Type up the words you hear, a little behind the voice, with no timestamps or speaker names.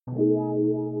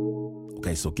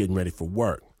Okay, so getting ready for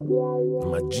work.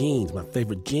 And my jeans, my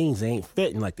favorite jeans, they ain't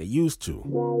fitting like they used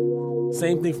to.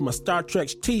 Same thing for my Star Trek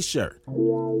t-shirt.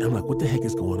 And I'm like, what the heck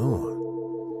is going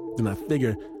on? Then I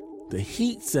figure the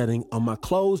heat setting on my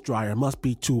clothes dryer must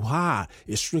be too high.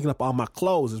 It's shrinking up all my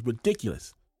clothes. It's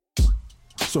ridiculous.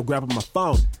 So grab up my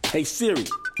phone. Hey, Siri,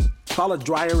 call a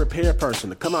dryer repair person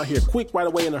to come out here quick right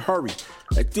away in a hurry.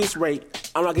 At this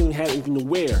rate, I'm not going to have anything to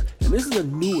wear. And this is a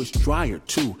newish dryer,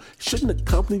 too. Shouldn't the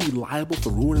company be liable for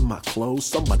ruining my clothes?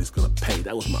 Somebody's going to pay.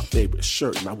 That was my favorite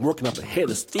shirt. And I'm working up a head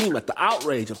of steam at the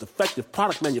outrage of defective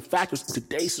product manufacturers in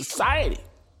today's society.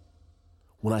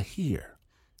 When I hear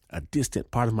a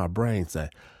distant part of my brain say,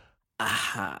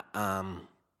 I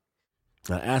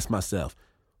ask myself,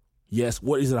 yes,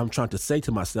 what is it I'm trying to say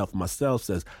to myself? And myself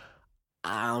says,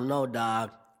 I don't know,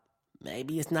 dog.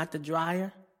 Maybe it's not the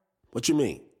dryer. What you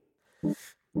mean?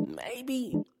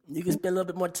 Maybe you can spend a little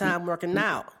bit more time working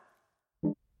out.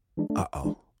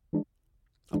 Uh-oh.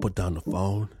 I put down the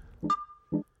phone,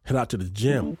 head out to the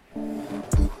gym.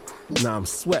 Now I'm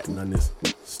sweating on this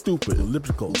stupid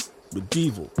elliptical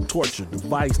medieval torture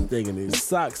device thing, and it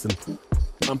sucks. And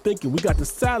I'm thinking, we got the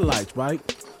satellites, right?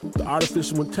 The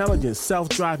artificial intelligence,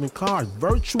 self-driving cars,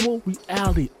 virtual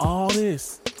reality, all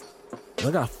this. And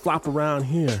I gotta flop around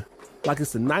here like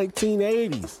it's the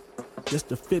 1980s just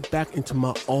to fit back into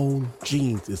my own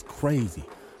jeans. Is crazy.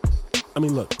 I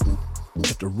mean, look,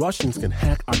 if the Russians can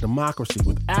hack our democracy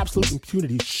with absolute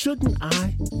impunity, shouldn't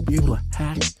I be able to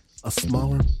hack a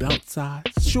smaller belt size?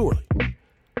 Surely.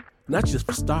 Not just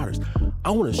for starters.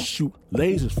 I want to shoot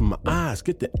lasers from my eyes,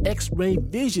 get the X-ray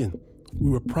vision we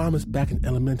were promised back in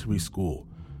elementary school.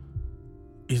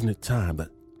 Isn't it time that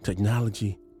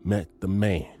technology met the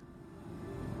man?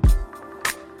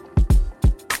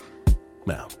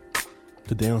 Now,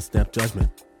 today on Snap Judgment,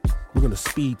 we're going to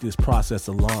speed this process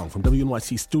along. From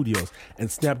WNYC Studios and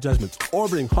Snap Judgment's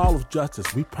orbiting Hall of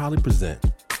Justice, we proudly present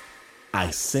I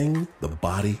Sing the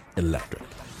Body Electric.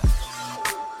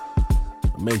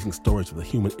 Amazing stories with a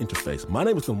human interface. My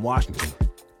name is Glenn Washington.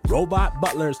 Robot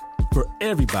butlers for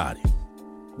everybody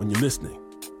when you're listening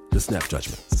to Snap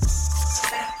Judgment.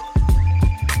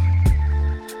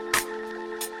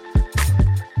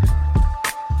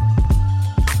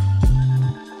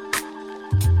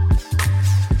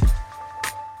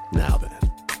 Now then,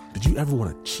 did you ever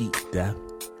want to cheat death?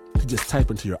 To just type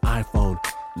into your iPhone,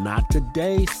 not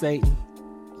today, Satan,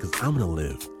 because I'm going to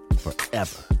live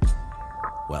forever.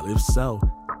 Well, if so,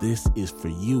 this is for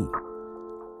you.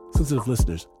 Sensitive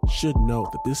listeners should know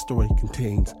that this story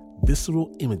contains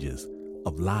visceral images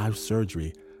of live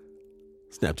surgery.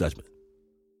 Snap Judgment.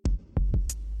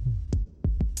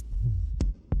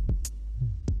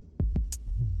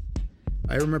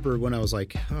 I remember when I was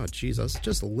like, oh, geez, I was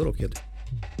just a little kid.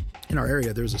 In our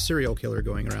area, there was a serial killer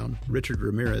going around, Richard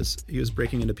Ramirez. He was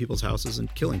breaking into people's houses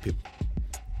and killing people.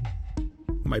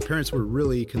 My parents were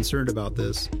really concerned about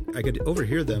this. I could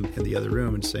overhear them in the other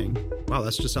room and saying, wow,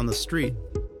 that's just on the street.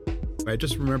 I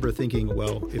just remember thinking,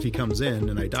 well, if he comes in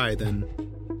and I die, then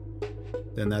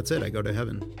that's it. I go to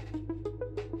heaven.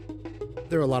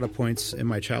 There are a lot of points in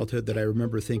my childhood that I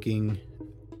remember thinking,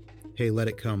 hey, let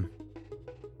it come.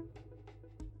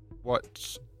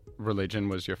 What religion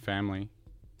was your family?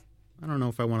 I don't know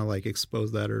if I want to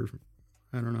expose that, or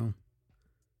I don't know.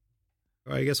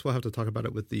 I guess we'll have to talk about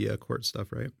it with the court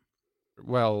stuff, right?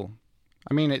 Well,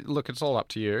 I mean, it's all up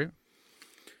to you.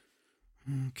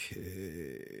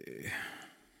 Okay.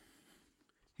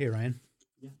 Hey, Ryan.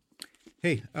 Yeah.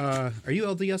 Hey, are you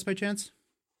LDS by chance?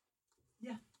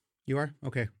 Yeah. You are?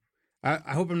 Okay. I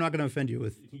hope I'm not going to offend you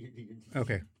with...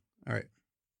 Okay. All right.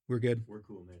 We're good? We're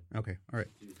cool, man. Okay. All right.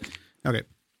 Okay.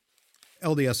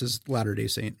 LDS is Latter-day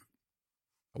Saint.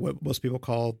 What most people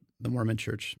call the Mormon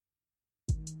Church.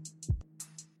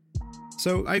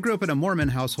 So I grew up in a Mormon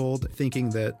household thinking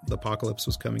that the apocalypse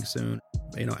was coming soon.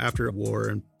 You know, after a war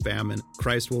and famine,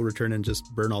 Christ will return and just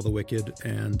burn all the wicked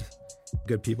and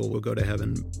good people will go to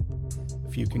heaven.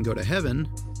 If you can go to heaven,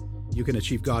 you can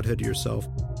achieve godhood to yourself.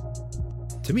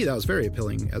 To me, that was very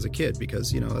appealing as a kid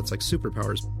because, that's like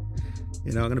superpowers.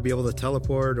 I'm going to be able to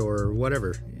teleport or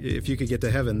whatever. If you could get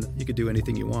to heaven, you could do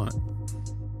anything you want.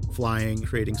 Flying,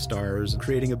 creating stars,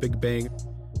 creating a Big Bang,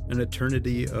 an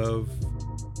eternity of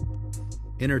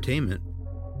entertainment.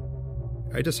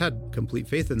 I just had complete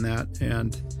faith in that,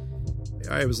 and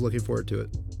I was looking forward to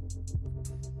it.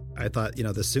 I thought,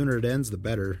 the sooner it ends, the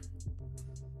better.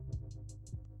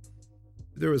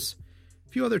 There was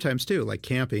a few other times, too, like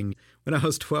camping. When I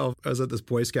was 12, I was at this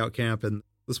Boy Scout camp, and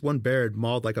this one bear had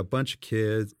mauled a bunch of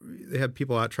kids. They had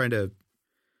people out trying to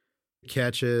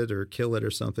catch it or kill it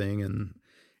or something,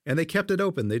 and And they kept it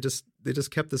open. They just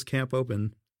kept this camp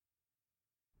open.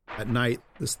 At night,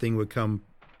 this thing would come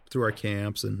through our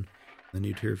camps, and then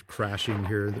you'd hear crashing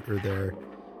here or there.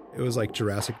 It was like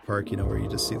Jurassic Park, where you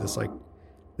just see this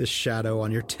shadow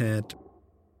on your tent,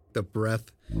 the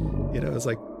breath, it's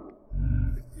like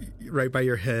right by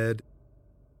your head.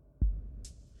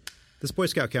 This Boy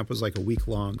Scout camp was like a week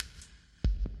long.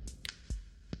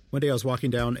 One day I was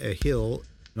walking down a hill,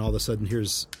 and all of a sudden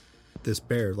here's this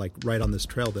bear, like right on this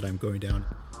trail that I'm going down.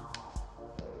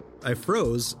 I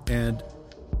froze, and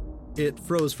it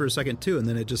froze for a second too, and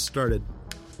then it just started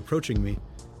approaching me.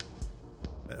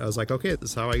 I was like, okay, this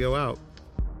is how I go out.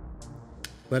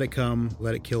 Let it come,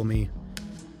 let it kill me.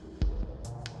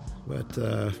 But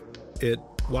it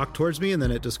walked towards me, and then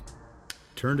it just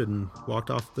turned and walked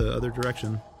off the other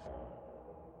direction.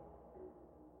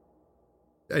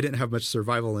 I didn't have much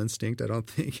survival instinct, I don't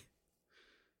think.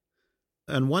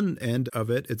 On one end of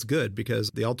it, it's good, because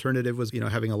the alternative was,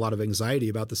 having a lot of anxiety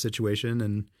about the situation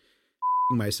and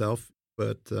myself.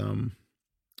 But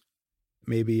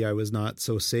maybe I was not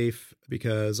so safe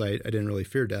because I didn't really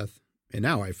fear death. And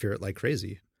now I fear it like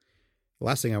crazy. The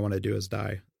last thing I want to do is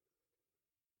die.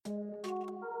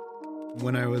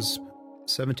 When I was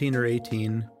 17 or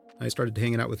 18, I started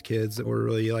hanging out with kids that were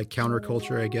really like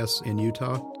counterculture, I guess, in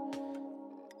Utah.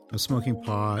 I was smoking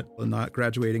pot, not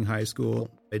graduating high school.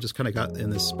 I just kind of got in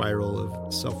this spiral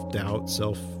of self-doubt,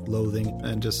 self-loathing,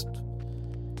 and just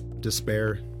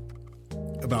despair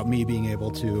about me being able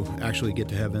to actually get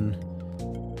to heaven.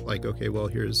 Like, okay, well,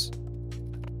 here's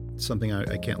something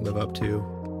I can't live up to.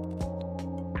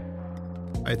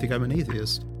 I think I'm an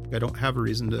atheist. I don't have a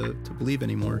reason to believe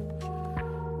anymore.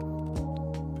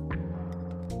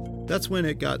 That's when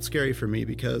it got scary for me,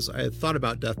 because I had thought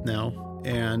about death now,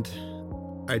 and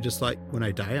I just thought, when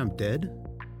I die, I'm dead?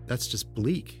 That's just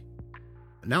bleak.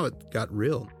 Now it got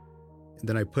real. And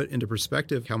then I put into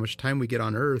perspective how much time we get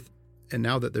on Earth, and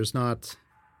now that there's not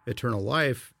eternal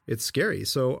life, it's scary.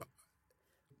 So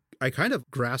I kind of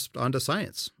grasped onto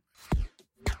science.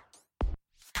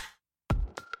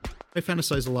 I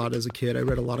fantasized a lot as a kid. I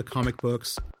read a lot of comic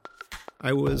books.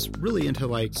 I was really into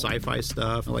like sci-fi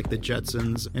stuff, like the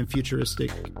Jetsons and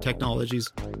futuristic technologies.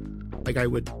 Like I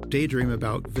would daydream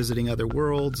about visiting other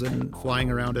worlds and flying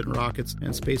around in rockets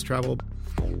and space travel.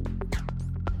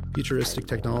 Futuristic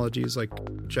technologies like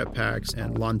jetpacks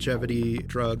and longevity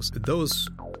drugs, those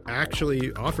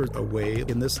actually offer a way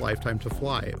in this lifetime to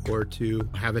fly or to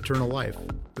have eternal life.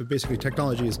 But basically,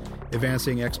 technology is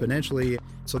advancing exponentially,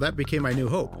 so that became my new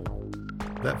hope.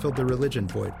 That filled the religion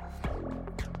void.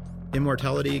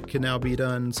 Immortality can now be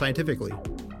done scientifically.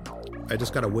 I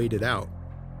just got to wait it out.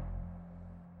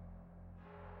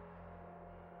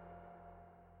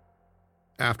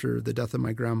 After the death of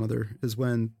my grandmother is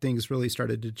when things really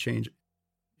started to change.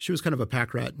 She was kind of a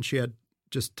pack rat, and she had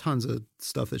just tons of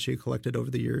stuff that she had collected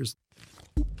over the years.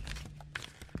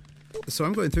 So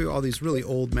I'm going through all these really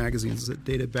old magazines that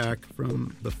dated back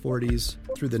from the 40s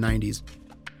through the 90s.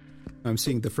 I'm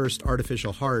seeing the first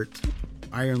artificial heart,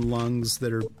 iron lungs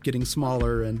that are getting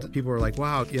smaller, and people are like,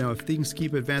 wow, if things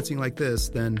keep advancing like this,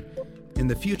 then in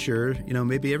the future,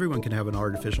 maybe everyone can have an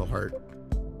artificial heart.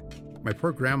 My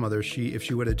poor grandmother, if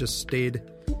she would have just stayed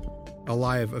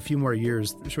alive a few more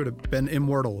years, she would have been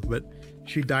immortal, but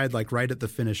she died like right at the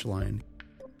finish line.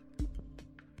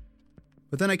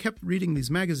 But then I kept reading these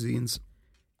magazines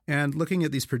and looking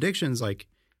at these predictions, like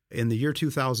in the year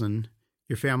 2000,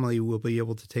 your family will be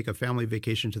able to take a family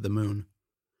vacation to the moon.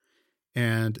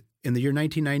 And in the year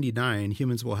 1999,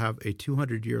 humans will have a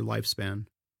 200-year lifespan.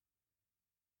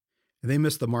 And they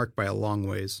missed the mark by a long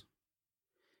ways.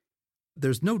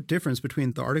 There's no difference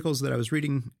between the articles that I was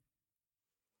reading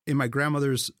in my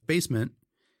grandmother's basement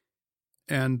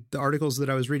and the articles that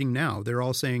I was reading now. They're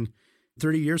all saying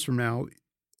 30 years from now,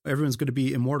 everyone's going to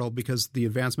be immortal because the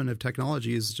advancement of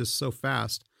technology is just so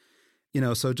fast.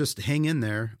 So just hang in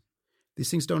there.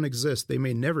 These things don't exist. They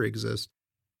may never exist.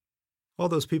 All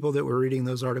those people that were reading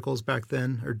those articles back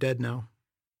then are dead now.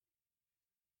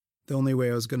 The only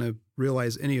way I was going to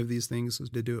realize any of these things was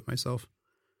to do it myself.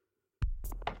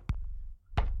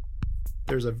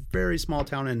 There's a very small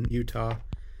town in Utah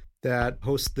that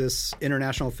hosts this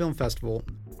international film festival.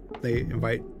 They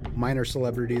invite minor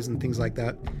celebrities and things like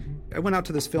that. I went out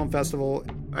to this film festival.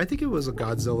 I think it was a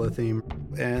Godzilla theme.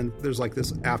 And there's like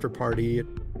this after party.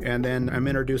 And then I'm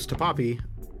introduced to Poppy.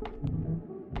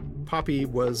 Poppy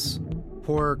was a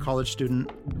poor college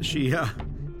student. She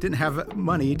didn't have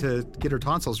money to get her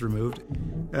tonsils removed.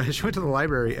 She went to the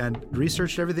library and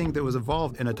researched everything that was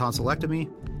involved in a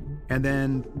tonsillectomy. And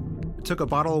then took a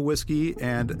bottle of whiskey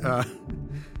and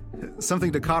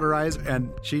something to cauterize,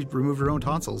 and she removed her own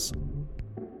tonsils.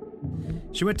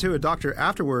 She went to a doctor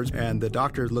afterwards, and the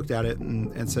doctor looked at it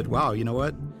and said, wow, you know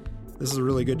what? This is a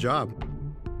really good job.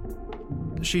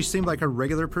 She seemed like a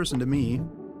regular person to me,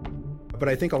 but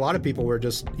I think a lot of people were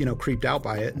just, creeped out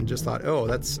by it and just thought, oh,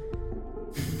 that's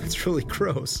really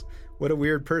gross. What a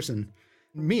weird person.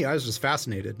 Me, I was just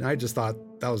fascinated, and I just thought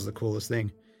that was the coolest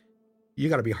thing. You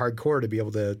got to be hardcore to be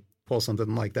able to pull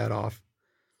something like that off.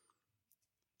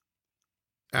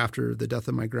 After the death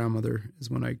of my grandmother is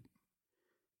when I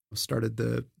started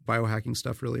the biohacking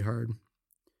stuff really hard.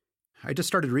 I just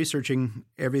started researching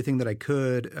everything that I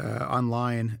could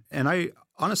online, and I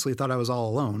honestly thought I was all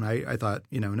alone. I thought,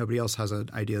 nobody else has an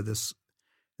idea this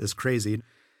crazy.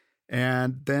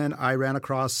 And then I ran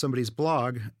across somebody's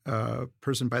blog, a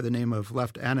person by the name of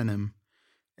Left Anonym,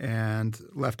 and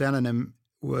Left Anonym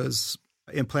was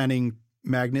implanting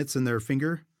magnets in their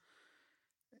finger,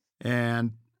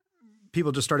 and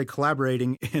people just started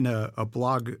collaborating in a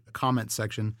blog comment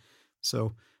section.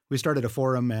 So we started a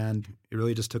forum, and it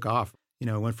really just took off.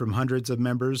 It went from hundreds of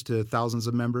members to thousands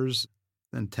of members,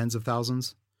 then tens of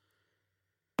thousands.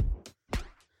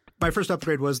 My first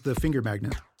upgrade was the finger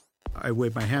magnet. I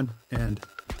wave my hand, and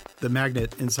the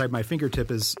magnet inside my fingertip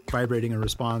is vibrating in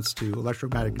response to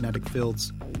electromagnetic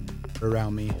fields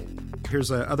around me.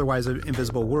 Here's an otherwise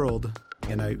invisible world,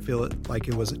 and I feel it like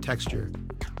it was a texture.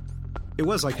 It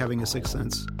was like having a sixth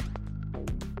sense.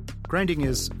 Grinding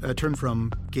is a term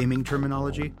from gaming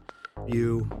terminology.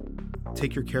 You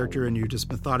take your character and you just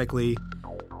methodically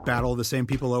battle the same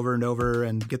people over and over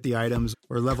and get the items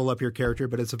or level up your character,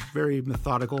 but it's a very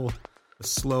methodical,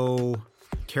 slow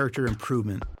character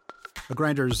improvement. A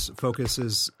grinder's focus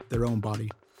is their own body.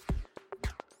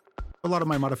 A lot of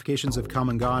my modifications have come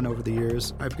and gone over the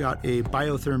years. I've got a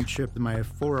biotherm chip in my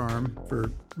forearm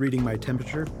for reading my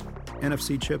temperature,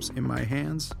 NFC chips in my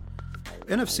hands.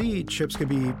 NFC chips can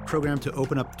be programmed to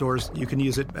open up doors. You can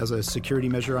use it as a security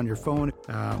measure on your phone.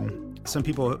 Some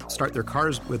people start their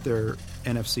cars with their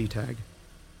NFC tag.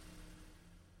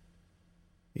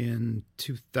 In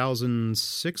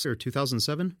 2006 or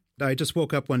 2007, I just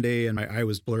woke up one day and my eye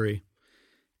was blurry.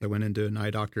 I went into an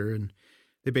eye doctor, and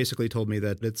they basically told me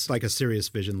that it's like a serious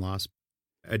vision loss.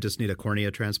 I just need a cornea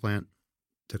transplant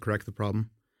to correct the problem.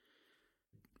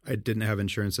 I didn't have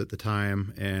insurance at the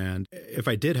time, and if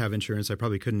I did have insurance, I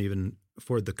probably couldn't even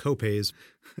afford the copays.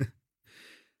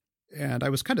 And I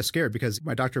was kind of scared because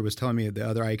my doctor was telling me the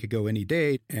other eye could go any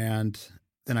day, and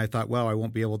then I thought, well, I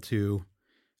won't be able to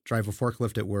drive a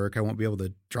forklift at work. I won't be able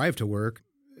to drive to work.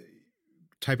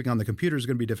 Typing on the computer is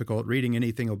going to be difficult. Reading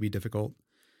anything will be difficult.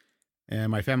 And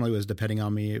my family was depending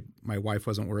on me. My wife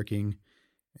wasn't working,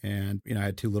 and I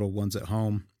had two little ones at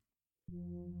home.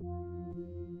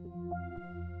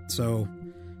 So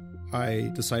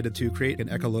I decided to create an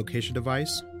echolocation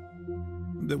device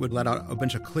that would let out a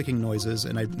bunch of clicking noises,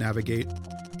 and I'd navigate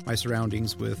my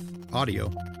surroundings with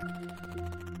audio.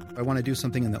 I want to do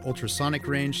something in the ultrasonic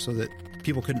range so that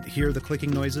people couldn't hear the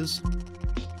clicking noises.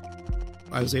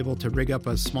 I was able to rig up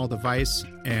a small device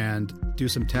and do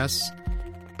some tests.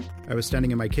 I was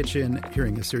standing in my kitchen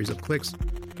hearing a series of clicks.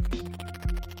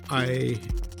 I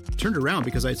turned around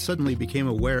because I suddenly became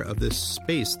aware of this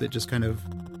space that just kind of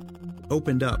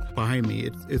opened up behind me.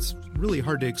 It's really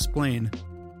hard to explain.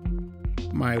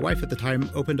 My wife at the time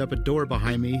opened up a door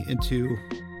behind me into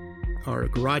our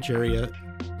garage area.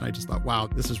 And I just thought, wow,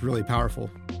 this is really powerful.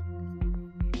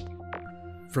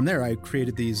 From there, I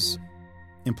created these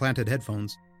implanted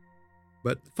headphones.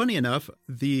 But funny enough,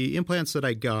 the implants that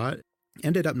I got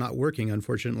ended up not working,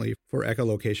 unfortunately, for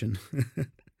echolocation.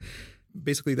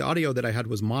 Basically, the audio that I had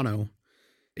was mono.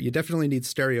 You definitely need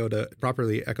stereo to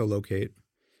properly echolocate.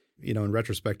 In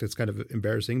retrospect, it's kind of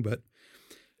embarrassing, but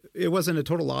it wasn't a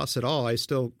total loss at all. I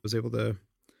still was able to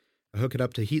hook it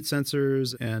up to heat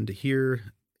sensors and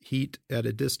hear heat at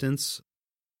a distance.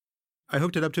 I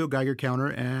hooked it up to a Geiger counter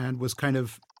and was kind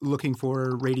of looking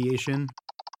for radiation.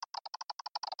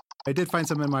 I did find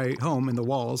some in my home in the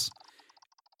walls.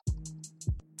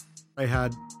 I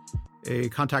had a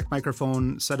contact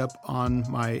microphone set up on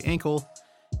my ankle,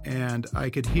 and I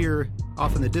could hear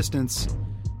off in the distance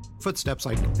footsteps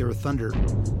like they were thunder.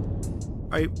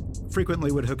 I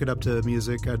frequently would hook it up to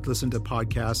music. I'd listen to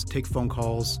podcasts, take phone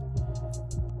calls,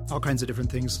 all kinds of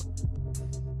different things.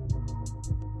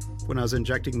 When I was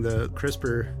injecting the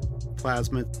CRISPR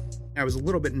plasmid, I was a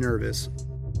little bit nervous.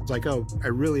 It's like, oh, I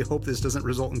really hope this doesn't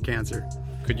result in cancer.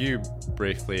 Could you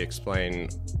briefly explain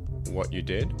what you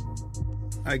did?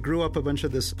 I grew up a bunch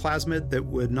of this plasmid that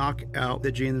would knock out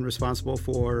the gene responsible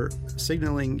for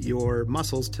signaling your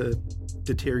muscles to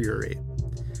deteriorate.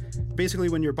 Basically,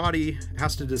 when your body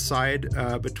has to decide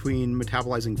between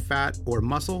metabolizing fat or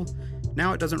muscle,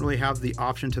 Now it doesn't really have the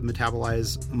option to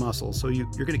metabolize muscle. So you're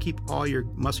going to keep all your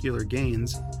muscular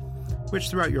gains, which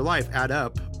throughout your life add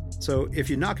up. So if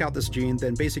you knock out this gene,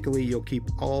 then basically you'll keep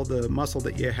all the muscle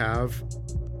that you have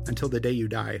until the day you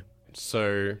die.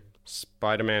 So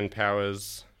Spider-Man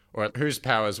powers, or whose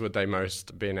powers would they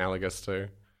most be analogous to?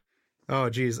 Oh,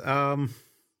 geez.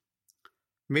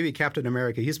 Maybe Captain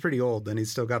America. He's pretty old and he's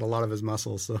still got a lot of his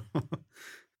muscles.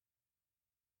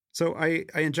 So I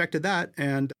injected that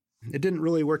and it didn't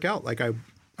really work out like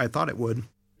I thought it would.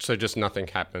 So just nothing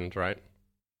happened, right?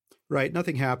 Right.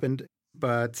 Nothing happened,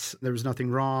 but there was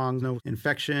nothing wrong. No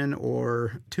infection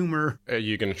or tumor. Are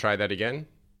you going to try that again?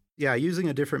 Yeah, using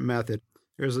a different method.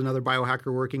 There's another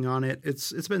biohacker working on it.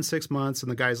 It's been 6 months and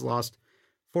the guy's lost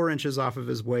 4 inches off of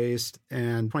his waist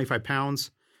and 25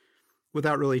 pounds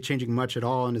without really changing much at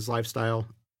all in his lifestyle.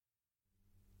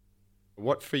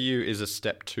 What for you is a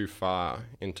step too far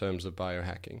in terms of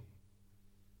biohacking?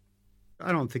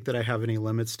 I don't think that I have any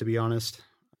limits, to be honest.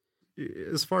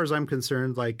 As far as I'm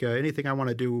concerned, like anything I want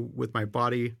to do with my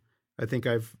body, I think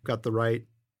I've got the right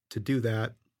to do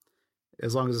that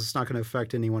as long as it's not going to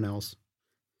affect anyone else.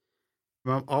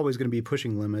 I'm always going to be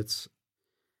pushing limits.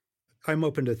 I'm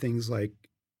open to things like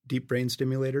deep brain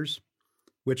stimulators,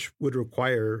 which would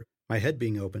require my head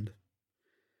being opened.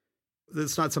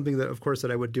 It's not something that, of course,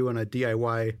 that I would do on a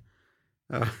DIY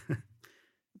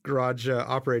garage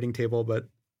operating table, but,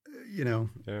 you know.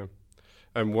 Yeah.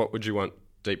 And what would you want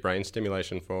deep brain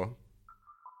stimulation for?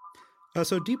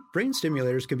 So deep brain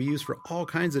stimulators can be used for all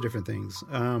kinds of different things.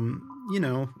 You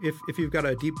know, if you've got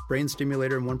a deep brain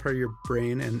stimulator in one part of your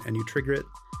brain and you trigger it,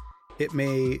 it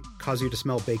may cause you to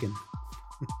smell bacon.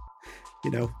 You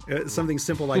know, something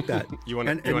simple like that. You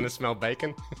want to smell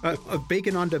bacon?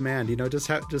 Bacon on demand. You know, just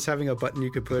having a button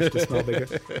you could push to smell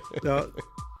bacon.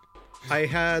 I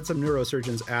had some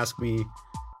neurosurgeons ask me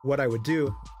what I would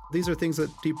do. These are things that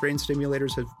deep brain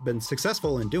stimulators have been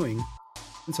successful in doing.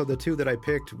 And so the two that I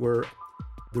picked were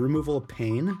the removal of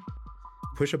pain.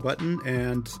 Push a button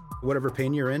and whatever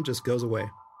pain you're in just goes away.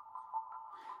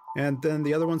 And then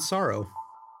the other one's sorrow.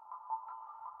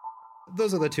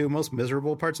 Those are the two most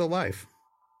miserable parts of life.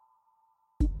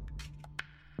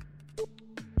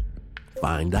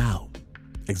 Find out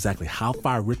exactly how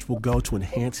far Rich will go to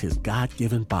enhance his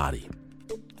God-given body.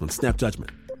 On Snap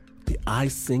Judgment, the I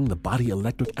Sing the Body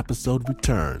Electric episode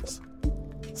returns.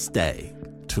 Stay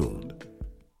tuned.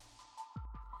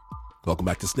 Welcome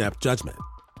back to Snap Judgment.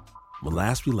 When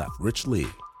last we left Rich Lee,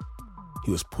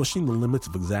 he was pushing the limits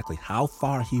of exactly how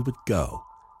far he would go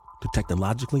to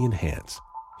technologically enhance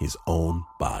his own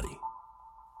body.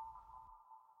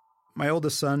 My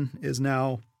oldest son is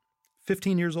now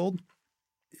 15 years old.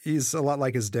 He's a lot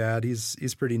like his dad.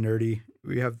 He's pretty nerdy.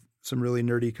 We have some really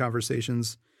nerdy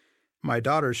conversations. My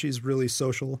daughter, she's really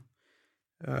social.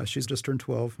 She's just turned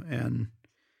 12 and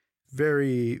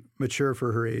very mature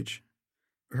for her age.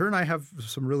 Her and I have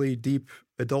some really deep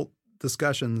adult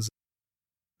discussions.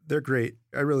 They're great.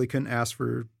 I really couldn't ask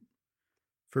for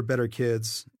better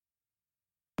kids.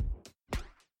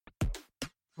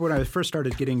 When I first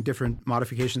started getting different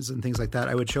modifications and things like that,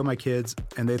 I would show my kids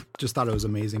and they just thought it was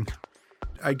amazing.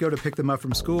 I'd go to pick them up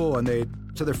from school and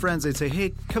to their friends, they'd say,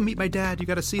 "Hey, come meet my dad. You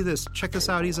got to see this. Check this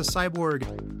out. He's a cyborg."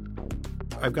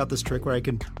 I've got this trick where I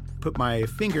can put my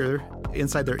finger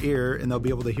inside their ear and they'll be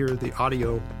able to hear the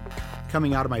audio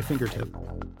coming out of my fingertip.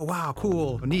 Oh, wow,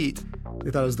 cool, neat.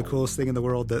 They thought it was the coolest thing in the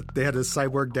world that they had a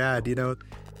cyborg dad, you know,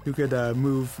 who could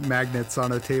move magnets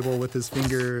on a table with his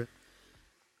finger.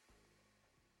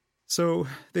 So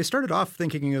they started off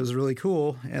thinking it was really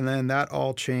cool, and then that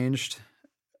all changed.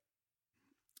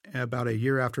 About a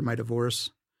year after my divorce,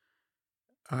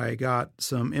 I got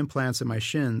some implants in my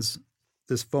shins,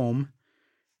 this foam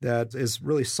that is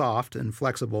really soft and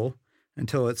flexible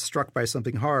until it's struck by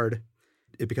something hard.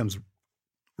 It becomes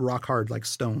rock hard like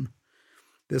stone.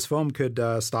 This foam could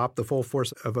stop the full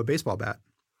force of a baseball bat.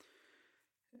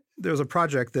 There was a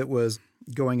project that was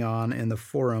going on in the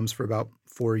forums for about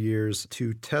 4 years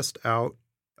to test out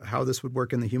how this would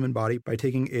work in the human body by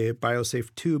taking a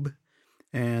BioSafe tube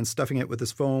and stuffing it with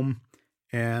this foam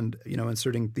and, you know,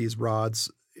 inserting these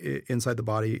rods inside the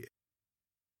body.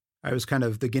 I was kind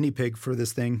of the guinea pig for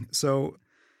this thing. So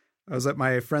I was at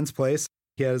my friend's place.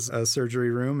 He has a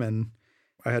surgery room, and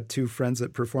I had 2 friends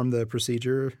that performed the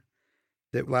procedure.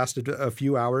 That lasted a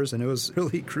few hours, and it was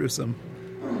really gruesome.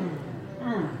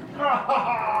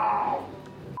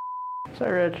 Say,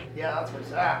 Rich. Yeah, that's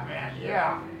what's up, man.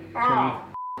 Yeah.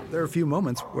 There were a few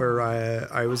moments where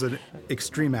I was in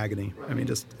extreme agony. I mean,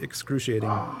 just excruciating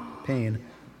pain,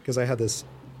 because I had this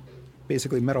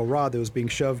basically metal rod that was being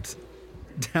shoved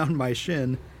down my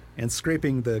shin and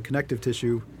scraping the connective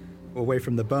tissue away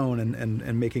from the bone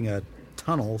and making a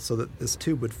tunnel so that this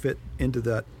tube would fit into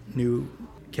that new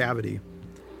cavity.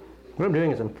 What I'm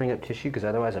doing is I'm freeing up tissue because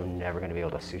otherwise I'm never going to be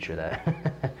able to suture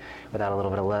that without a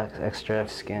little bit of extra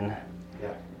skin.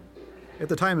 Yeah. At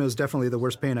the time, it was definitely the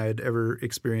worst pain I had ever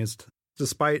experienced,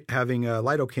 despite having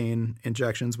lidocaine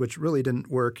injections, which really didn't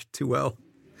work too well.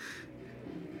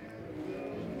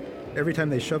 Every time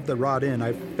they shoved the rod in,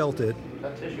 I felt it.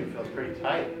 That tissue feels pretty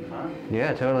tight, huh?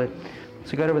 Yeah, totally.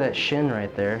 So go over that shin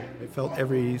right there. I felt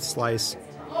every slice.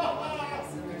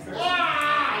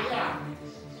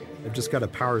 I've just got to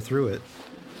power through it.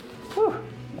 Whew,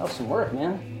 that was some work,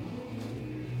 man.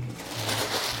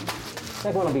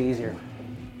 Second one will be easier.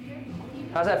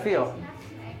 How's that feel?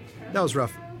 That was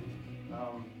rough.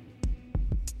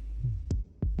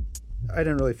 I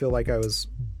didn't really feel like I was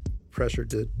pressured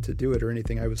to do it or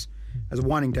anything. I was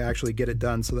wanting to actually get it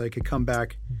done so that I could come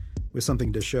back with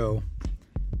something to show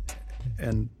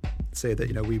and say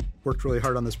that, we worked really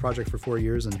hard on this project for 4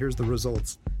 years and here's the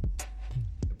results.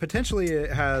 Potentially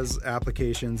it has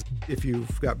applications if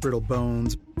you've got brittle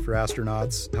bones for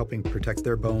astronauts, helping protect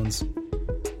their bones.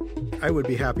 I would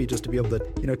be happy just to be able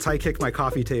to, tie kick my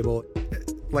coffee table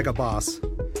like a boss.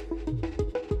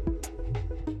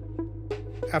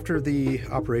 After the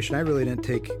operation, I really didn't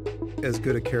take as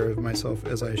good a care of myself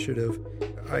as I should have.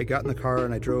 I got in the car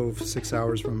and I drove 6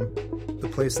 hours from the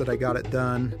place that I got it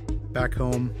done back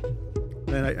home.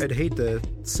 And I'd hate to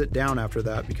sit down after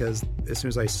that because as soon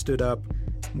as I stood up,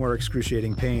 more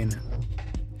excruciating pain.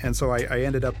 And so I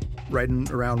ended up riding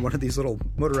around one of these little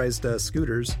motorized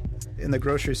scooters in the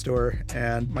grocery store,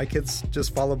 and my kids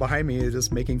just followed behind me,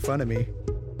 just making fun of me.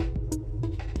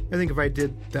 I think if I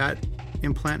did that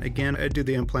implant again, I'd do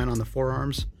the implant on the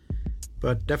forearms,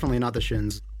 but definitely not the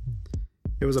shins.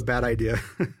 It was a bad idea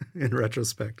in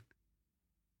retrospect.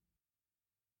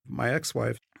 My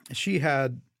ex-wife, she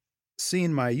had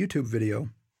seen my YouTube video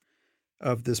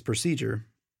of this procedure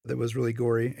that was really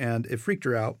gory, and it freaked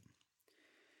her out.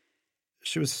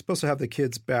 She was supposed to have the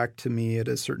kids back to me at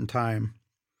a certain time,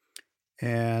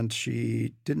 and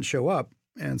she didn't show up,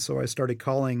 and so I started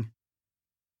calling.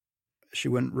 She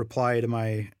wouldn't reply to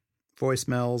my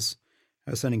voicemails.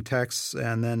 I was sending texts,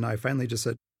 and then I finally just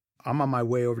said, I'm on my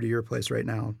way over to your place right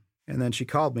now. And then she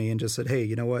called me and just said, hey,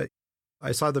 you know what?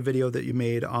 I saw the video that you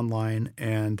made online,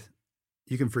 and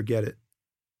you can forget it.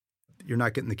 You're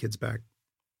not getting the kids back.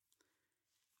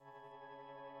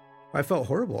 I felt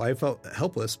horrible. I felt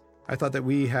helpless. I thought that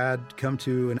we had come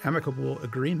to an amicable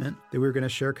agreement that we were going to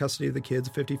share custody of the kids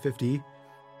 50-50.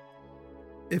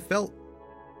 It felt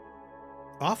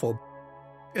awful.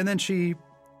 And then she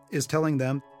is telling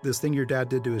them, this thing your dad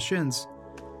did to his shins,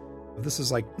 this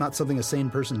is like not something a sane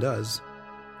person does.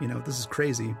 This is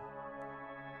crazy.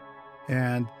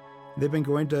 And they've been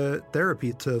going to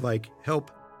therapy to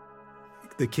help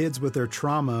the kids with their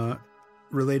trauma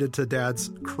related to dad's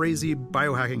crazy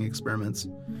biohacking experiments.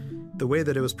 The way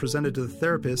that it was presented to the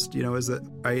therapist, is that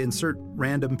I insert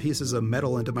random pieces of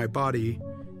metal into my body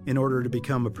in order to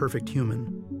become a perfect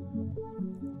human.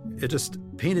 It just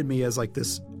painted me as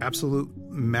this absolute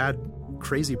mad,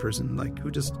 crazy person, who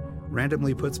just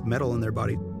randomly puts metal in their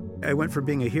body. I went from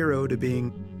being a hero to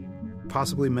being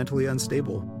possibly mentally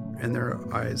unstable in their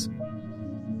eyes.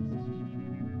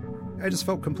 I just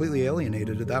felt completely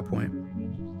alienated at that point.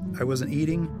 I wasn't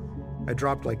eating. I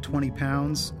dropped 20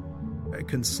 pounds. I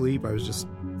couldn't sleep. I was just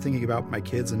thinking about my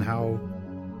kids and how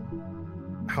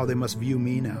they must view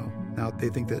me now. Now they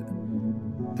think that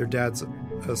their dad's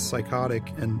a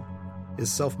psychotic and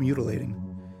is self-mutilating.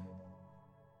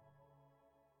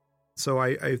 So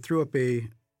I threw up a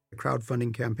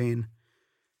crowdfunding campaign.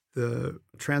 The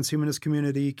transhumanist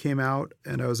community came out,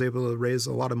 and I was able to raise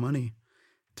a lot of money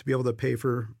to be able to pay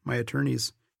for my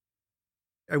attorneys.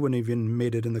 I wouldn't have even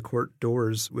made it in the court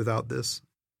doors without this.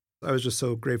 I was just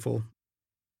so grateful.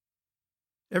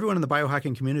 Everyone in the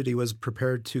biohacking community was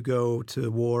prepared to go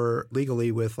to war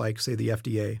legally with, say, the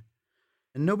FDA.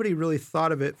 And nobody really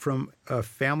thought of it from a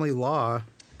family law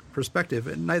perspective,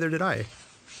 and neither did I.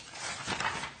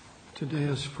 Today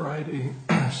is Friday,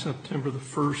 September the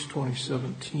 1st,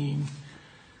 2017.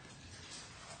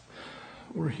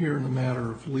 We're here in the matter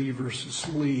of Lee versus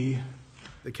Lee.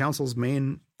 The council's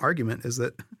main argument is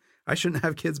that I shouldn't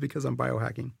have kids because I'm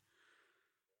biohacking.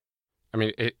 I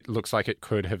mean, it looks like it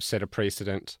could have set a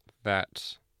precedent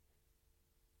that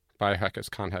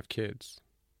biohackers can't have kids.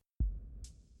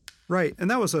 Right, and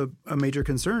that was a major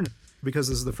concern because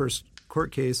this is the first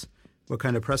court case. What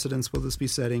kind of precedents will this be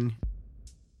setting?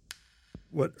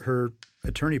 What her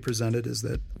attorney presented is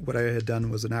that what I had done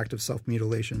was an act of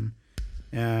self-mutilation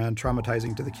and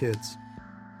traumatizing to the kids.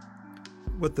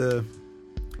 What the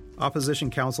opposition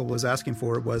counsel was asking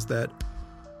for was that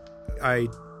I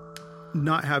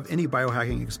not have any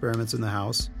biohacking experiments in the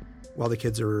house while the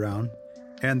kids are around,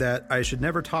 and that I should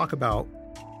never talk about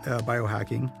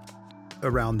biohacking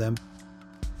around them.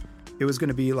 It was going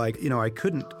to be like, I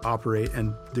couldn't operate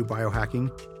and do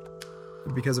biohacking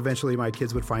because eventually my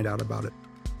kids would find out about it.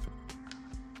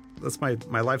 That's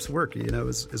my life's work,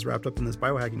 is wrapped up in this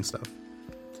biohacking stuff.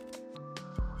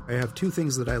 I have two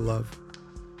things that I love,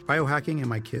 biohacking and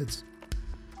my kids.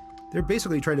 They're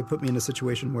basically trying to put me in a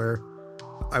situation where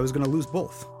I was going to lose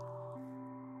both.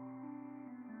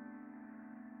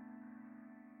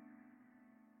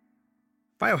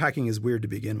 Biohacking is weird to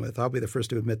begin with. I'll be the first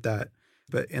to admit that.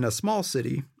 But in a small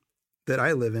city that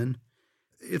I live in,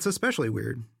 it's especially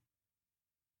weird.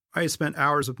 I spent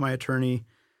hours with my attorney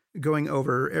going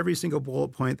over every single bullet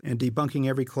point and debunking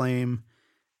every claim,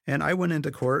 and I went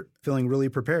into court feeling really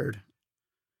prepared.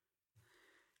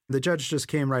 The judge just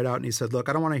came right out and he said, "Look,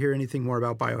 I don't want to hear anything more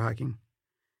about biohacking."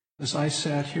 As I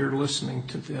sat here listening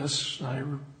to this, I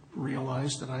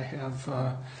realized that I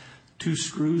have 2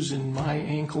 screws in my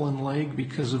ankle and leg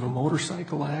because of a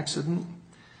motorcycle accident.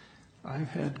 I've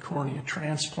had cornea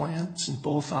transplants in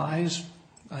both eyes.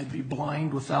 I'd be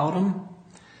blind without them.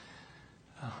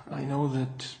 I know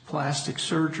that plastic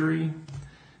surgery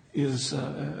is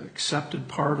an accepted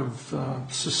part of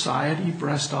society,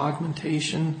 breast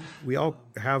augmentation. We all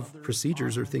have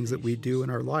procedures or things that we do in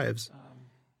our lives.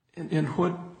 And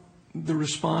what the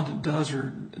respondent does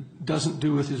or doesn't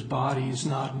do with his body is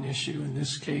not an issue in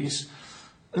this case,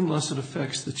 unless it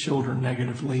affects the children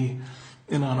negatively.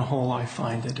 And on a whole, I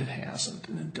find that it hasn't,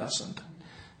 and it doesn't.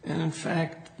 And in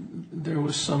fact, there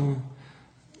was some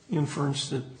inference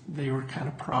that they were kind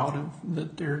of proud of,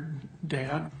 that their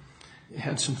dad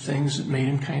had some things that made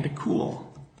him kind of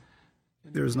cool.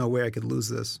 There's no way I could lose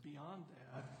this. Beyond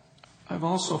that, I've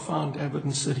also found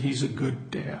evidence that he's a good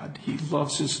dad. He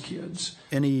loves his kids.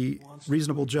 Any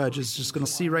reasonable judge is just going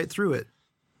to see right through it.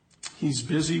 He's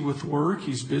busy with work.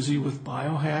 He's busy with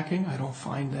biohacking. I don't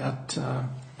find that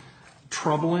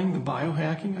troubling. The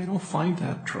biohacking, I don't find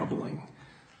that troubling.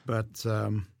 But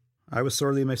I was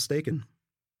sorely mistaken,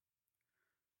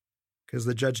 because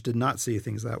the judge did not see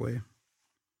things that way.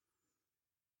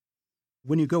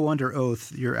 When you go under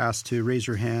oath, you're asked to raise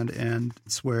your hand and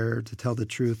swear to tell the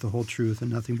truth, the whole truth,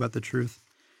 and nothing but the truth.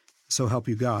 So help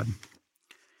you God.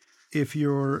 If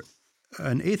you're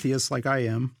an atheist like I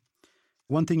am,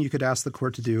 one thing you could ask the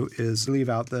court to do is leave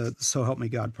out the "so help me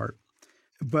God" part.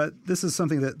 But this is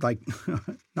something that,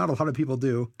 not a lot of people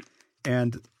do.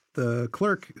 And the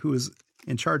clerk who was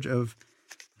in charge of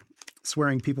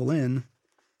swearing people in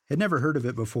had never heard of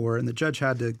it before, and the judge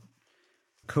had to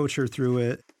coach her through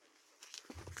it.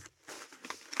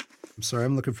 I'm sorry,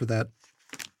 I'm looking for that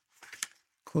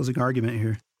closing argument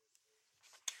here.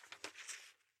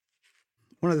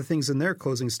 One of the things in their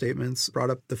closing statements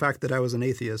brought up the fact that I was an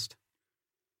atheist.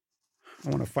 I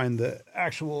want to find the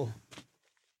actual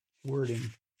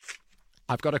wording.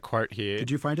 I've got a quote here.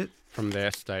 Did you find it? From their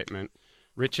statement.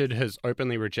 Richard has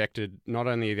openly rejected not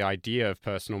only the idea of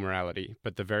personal morality,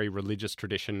 but the very religious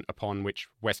tradition upon which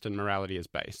Western morality is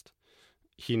based.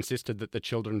 He insisted that the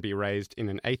children be raised in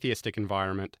an atheistic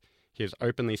environment. He has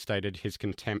openly stated his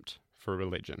contempt for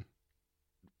religion.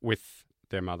 With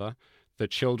their mother, the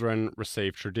children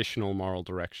receive traditional moral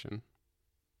direction.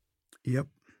 Yep.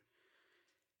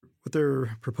 What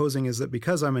they're proposing is that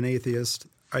because I'm an atheist,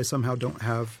 I somehow don't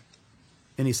have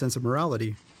any sense of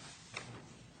morality.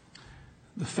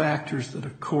 The factors that a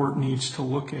court needs to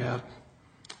look at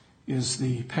is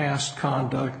the past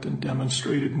conduct and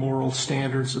demonstrated moral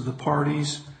standards of the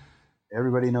parties.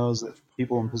 Everybody knows that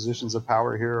people in positions of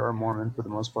power here are Mormon for the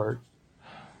most part.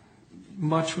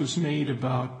 Much was made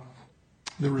about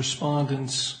the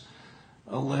respondent's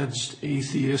alleged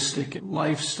atheistic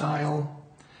lifestyle.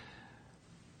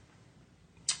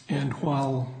 And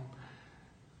while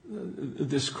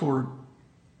this court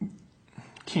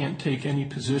can't take any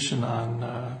position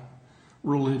on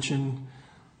religion,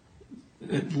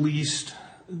 at least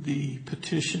the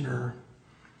petitioner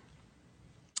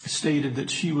stated that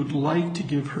she would like to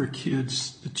give her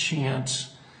kids the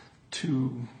chance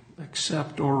to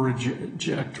accept or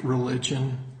reject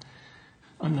religion.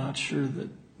 I'm not sure that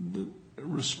the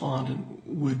respondent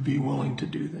would be willing to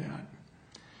do that.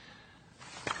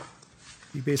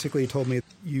 You basically told me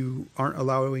you aren't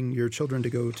allowing your children to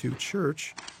go to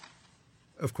church.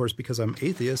 Of course, because I'm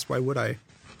atheist, why would I?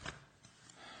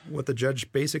 What the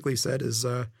judge basically said is,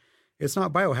 it's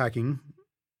not biohacking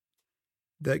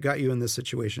that got you in this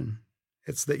situation.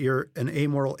 It's that you're an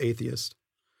amoral atheist.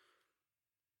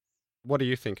 What do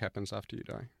you think happens after you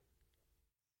die?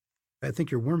 I think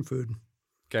you're worm food.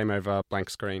 game over,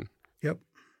 blank screen. Yep,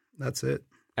 that's it.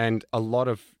 And a lot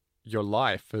of your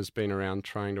life has been around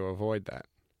trying to avoid that.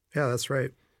 Yeah, that's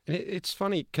right. And it's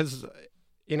funny because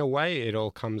in a way it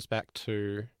all comes back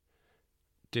to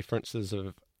differences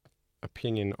of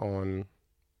opinion on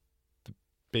the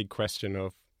big question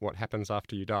of what happens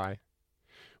after you die.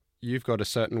 You've got a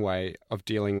certain way of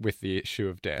dealing with the issue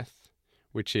of death,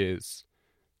 which is,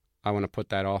 I want to put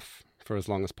that off for as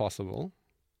long as possible.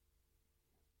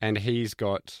 And he's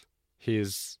got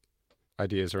his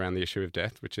ideas around the issue of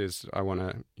death, which is, I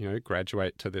want to,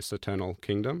 graduate to this eternal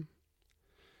kingdom.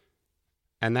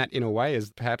 And that, in a way,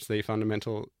 is perhaps the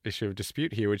fundamental issue of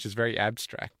dispute here, which is very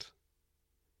abstract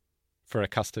for a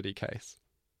custody case.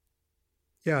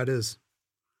 Yeah, it is.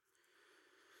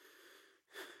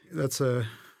 That's a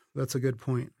good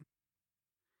point.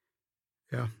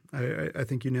 Yeah, I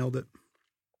think you nailed it.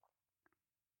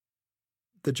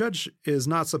 The judge is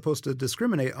not supposed to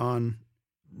discriminate on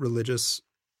religious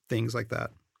things like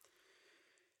that.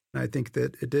 And I think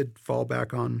that it did fall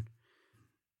back on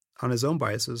his own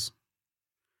biases.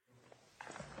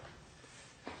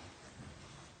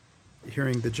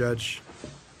 Hearing the judge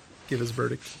give his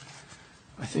verdict.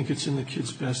 I think it's in the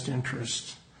kid's best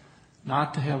interest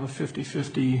not to have a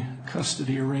 50-50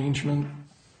 custody arrangement.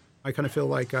 I kind of feel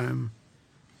like I'm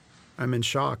in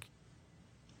shock.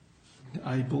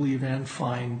 I believe and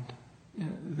find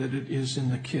that it is in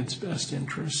the kid's best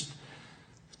interest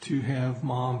to have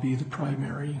mom be the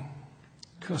primary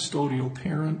custodial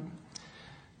parent.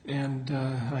 And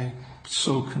I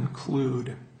so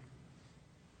conclude.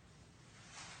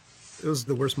 It was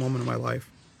the worst moment of my life.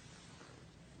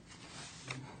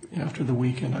 After the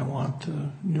weekend, I want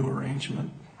a new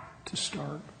arrangement to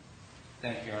start.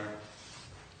 Thank you, Art.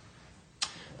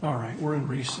 All right, we're in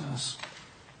recess.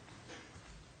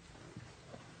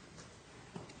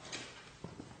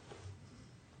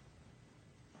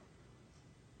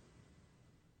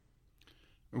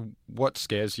 What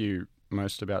scares you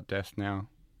most about death now?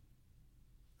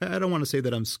 I don't want to say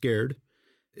that I'm scared.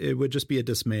 It would just be a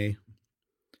dismay.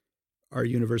 Our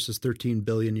universe is 13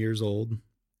 billion years old.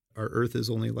 Our Earth is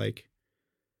only like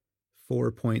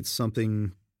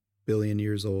 4-point-something billion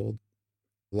years old.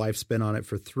 Lifespan on it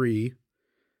for 3.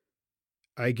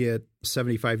 I get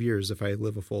 75 years if I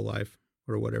live a full life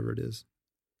or whatever it is.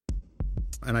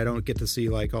 And I don't get to see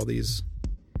like all these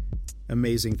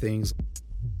amazing things.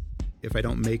 If I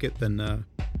don't make it, then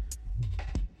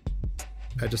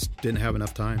I just didn't have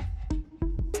enough time.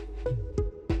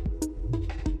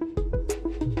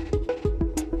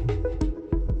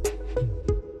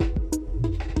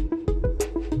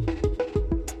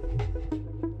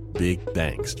 Big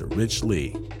thanks to Rich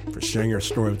Lee for sharing her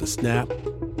story with The Snap,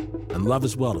 and love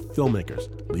as well to filmmakers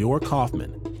Lior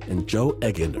Kaufman and Joe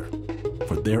Egender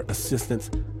for their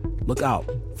assistance. Look out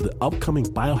for the upcoming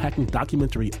biohacking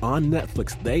documentary on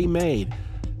Netflix they made.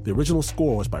 The original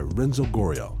score was by Renzo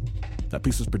Gorio. That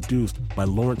piece was produced by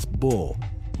Lawrence Bull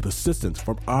with assistance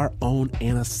from our own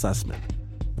Anna Sussman.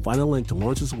 Find a link to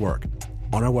Lawrence's work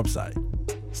on our website,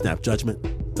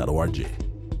 snapjudgment.org.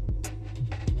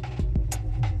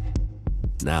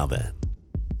 Now then,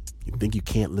 you think you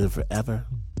can't live forever?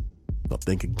 Well,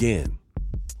 think again.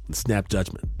 In Snap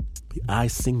Judgment, the I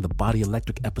Sing the Body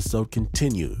Electric episode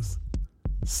continues.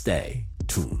 Stay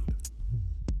tuned.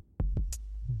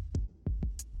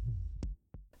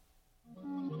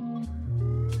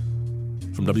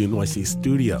 From WNYC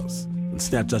Studios in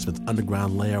Snap Judgment's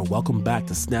underground lair, welcome back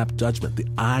to Snap Judgment, the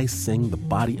I Sing the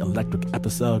Body Electric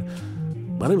episode.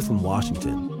 My name is from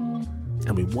Washington,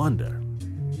 and we wonder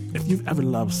if you've ever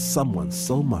loved someone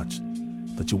so much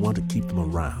that you want to keep them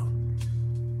around.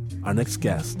 Our next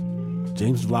guest,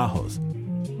 James Vlahos,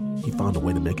 he found a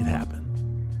way to make it happen.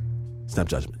 Snap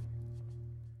Judgment.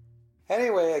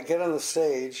 Anyway, I get on the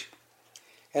stage,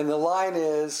 and the line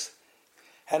is,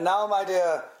 "And now, my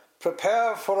dear,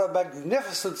 prepare for a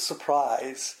magnificent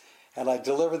surprise." And I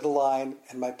delivered the line,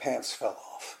 and my pants fell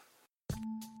off.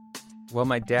 Well,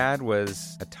 my dad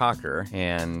was a talker,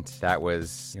 and that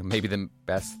was maybe the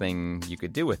best thing you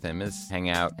could do with him is hang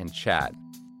out and chat.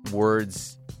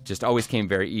 Words just always came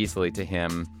very easily to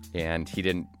him, and he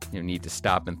didn't need to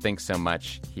stop and think so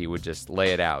much. He would just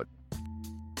lay it out.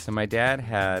 So my dad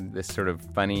had this sort of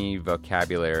funny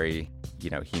vocabulary.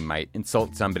 He might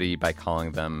insult somebody by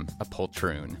calling them a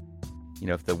poltroon.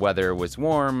 If the weather was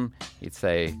warm, he'd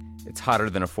say, "It's hotter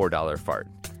than a $4 fart."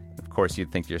 Of course,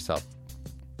 you'd think to yourself,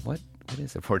 what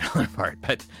is a $4 fart?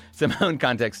 But somehow in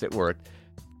context, it worked.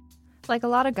 Like a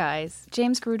lot of guys,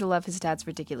 James grew to love his dad's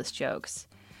ridiculous jokes.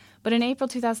 But in April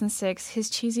 2006, his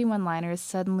cheesy one-liners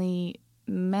suddenly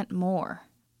meant more,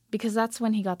 because that's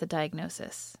when he got the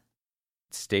diagnosis.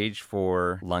 stage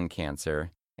 4 lung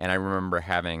cancer. And I remember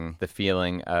having the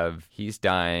feeling of he's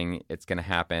dying. It's going to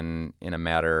happen in a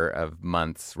matter of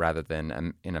months rather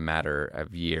than in a matter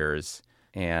of years.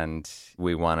 And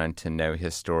we wanted to know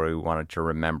his story. We wanted to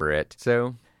remember it.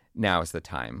 So now is the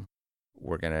time.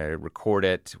 We're going to record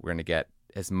it. We're going to get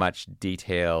as much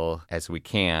detail as we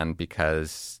can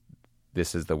because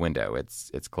this is the window.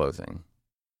 It's closing.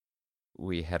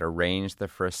 We had arranged the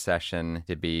first session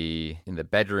to be in the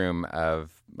bedroom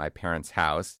of my parents'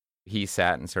 house. He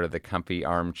sat in sort of the comfy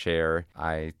armchair.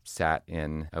 I sat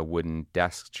in a wooden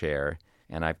desk chair,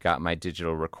 and I've got my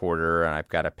digital recorder, and I've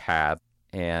got a pad,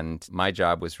 and my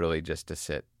job was really just to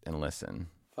sit and listen.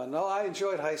 No, I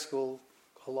enjoyed high school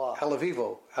a lot.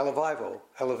 Vivo, Vivo,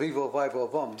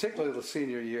 Vum. Particularly the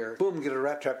senior year. Boom, get a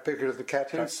rat trap bigger than the cat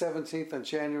trap. 17th on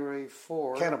January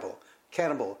 4.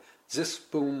 Cannibal. Zis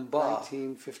Boom Ba.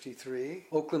 1953.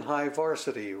 Oakland High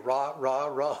Varsity. Rah, rah,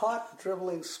 rah. Hot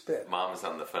dribbling spit. Mom's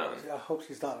on the phone. I hope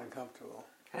she's not uncomfortable.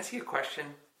 Can I ask you a question?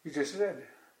 You just did.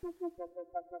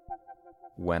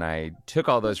 When I took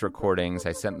all those recordings,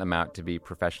 I sent them out to be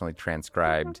professionally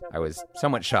transcribed. I was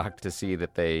somewhat shocked to see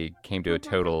that they came to a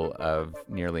total of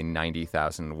nearly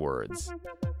 90,000 words.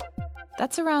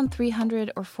 That's around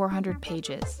 300 or 400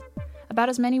 pages. About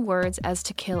as many words as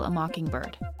To Kill a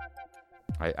Mockingbird.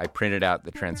 I printed out the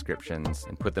transcriptions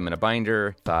and put them in a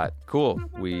binder, thought, cool,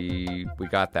 we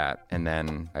got that, and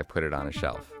then I put it on a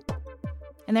shelf.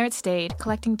 And there it stayed,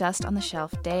 collecting dust on the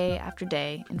shelf day after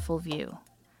day in full view.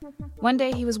 One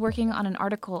day he was working on an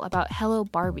article about Hello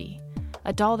Barbie,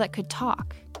 a doll that could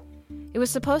talk. It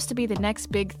was supposed to be the next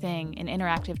big thing in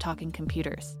interactive talking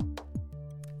computers.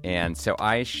 And so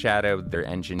I shadowed their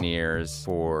engineers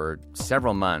for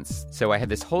several months. So I had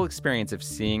this whole experience of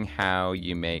seeing how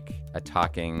you make a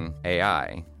talking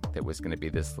AI that was going to be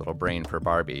this little brain for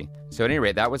Barbie. So at any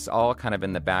rate, that was all kind of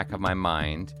in the back of my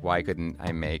mind. Why couldn't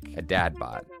I make a dad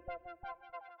bot?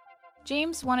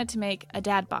 James wanted to make a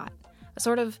dad bot, a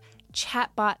sort of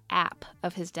chatbot app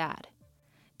of his dad.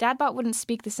 Dadbot wouldn't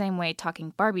speak the same way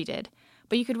Talking Barbie did,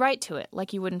 but you could write to it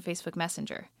like you would in Facebook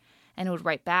Messenger. And it would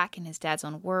write back in his dad's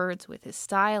own words with his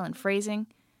style and phrasing,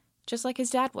 just like his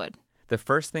dad would. The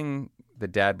first thing the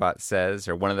Dadbot says,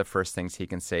 or one of the first things he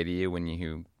can say to you when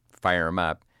you fire him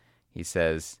up, he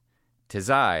says, "'Tis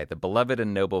I, the beloved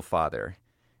and noble father."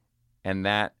 And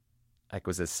that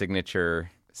was a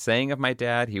signature saying of my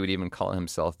dad. He would even call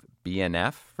himself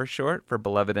BNF for short, for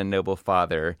beloved and noble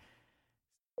father.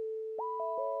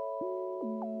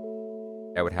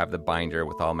 I would have the binder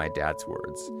with all my dad's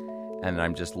words. And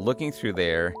I'm just looking through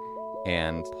there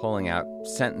and pulling out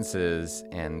sentences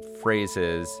and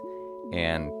phrases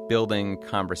and building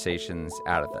conversations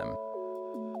out of them.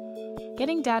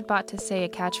 Getting Dadbot to say a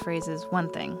catchphrase is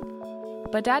one thing,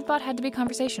 but Dadbot had to be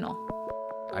conversational.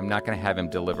 I'm not going to have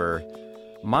him deliver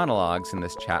monologues in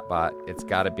this chatbot. It's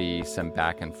got to be some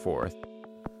back and forth.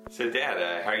 So,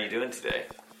 Dad, how are you doing today?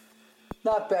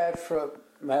 Not bad for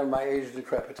a man of my age and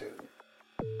decrepitude.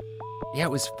 Yeah,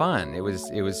 it was fun. It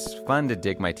was fun to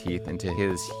dig my teeth into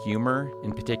his humor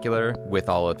in particular with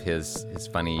all of his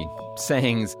funny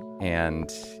sayings. And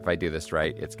if I do this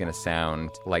right, it's going to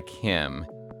sound like him.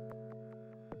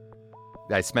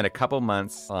 I spent a couple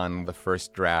months on the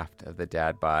first draft of the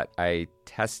Dadbot. I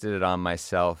tested it on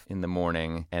myself in the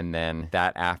morning, and then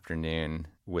that afternoon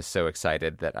was so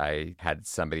excited that I had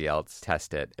somebody else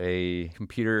test it, a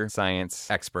computer science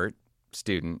expert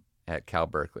student at Cal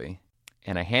Berkeley.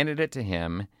 And I handed it to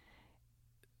him.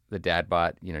 The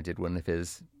Dadbot, did one of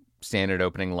his standard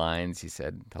opening lines. He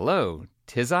said, "Hello,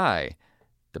 'tis I,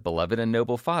 the beloved and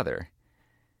noble father."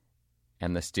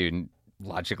 And the student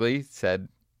logically said,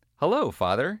 "Hello,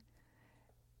 father."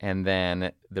 And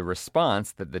then the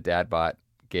response that the Dadbot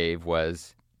gave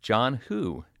was, "John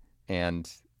who?" And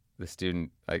the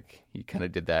student, he kind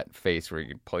of did that face where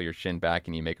you pull your chin back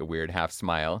and you make a weird half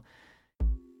smile.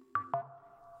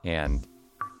 And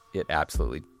it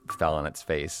absolutely fell on its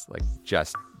face,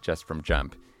 just from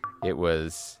jump. It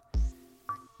was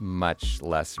much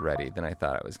less ready than I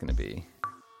thought it was going to be.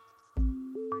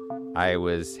 I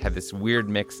had this weird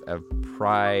mix of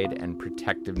pride and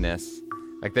protectiveness.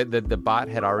 The bot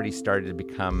had already started to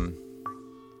become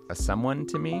a someone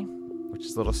to me, which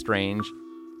is a little strange.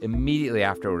 Immediately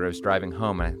afterward, I was driving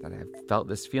home, and I thought I had felt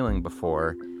this feeling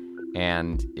before,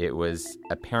 and it was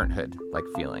a parenthood-like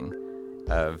feeling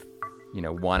of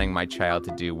wanting my child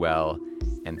to do well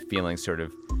and feeling sort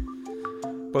of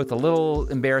both a little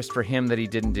embarrassed for him that he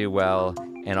didn't do well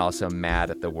and also mad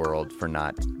at the world for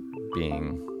not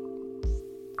being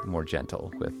more gentle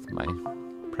with my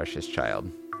precious child.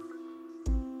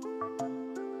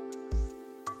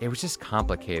 It was just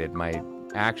complicated. My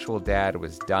actual dad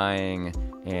was dying,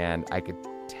 and I could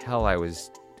tell I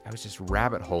was just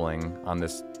rabbit holing on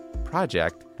this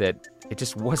project that it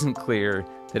just wasn't clear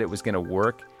that it was going to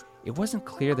work. It wasn't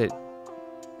clear that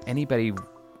anybody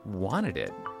wanted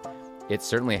it. It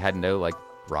certainly had no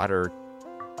broader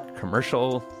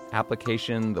commercial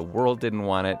application. The world didn't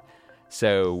want it.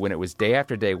 So when it was day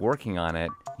after day working on it,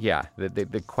 yeah,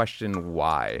 the question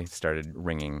why started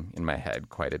ringing in my head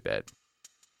quite a bit.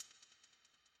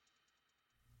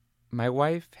 My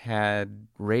wife had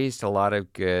raised a lot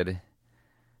of good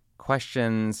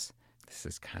questions. This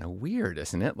is kind of weird,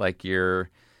 isn't it? Like you're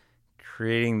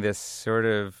creating this sort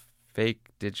of fake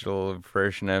digital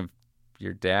version of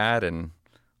your dad, and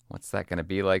what's that going to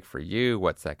be like for you?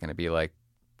 What's that going to be like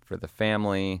for the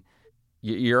family?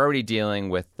 You're already dealing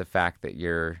with the fact that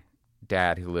your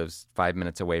dad, who lives 5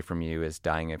 minutes away from you, is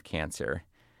dying of cancer.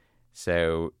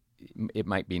 So it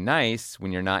might be nice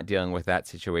when you're not dealing with that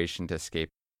situation to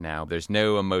escape now. There's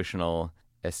no emotional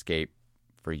escape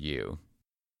for you.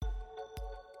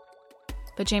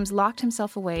 But James locked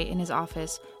himself away in his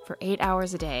office for 8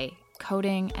 hours a day,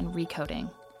 coding and recoding.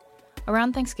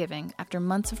 Around Thanksgiving, after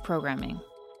months of programming,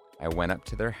 I went up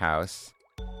to their house,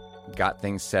 got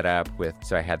things set up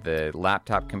so I had the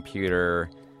laptop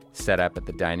computer set up at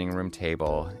the dining room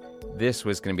table. This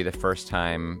was going to be the first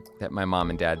time that my mom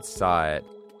and dad saw it.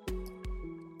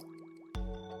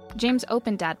 James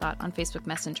opened DadBot on Facebook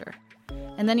Messenger,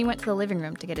 and then he went to the living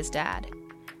room to get his dad.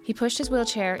 He pushed his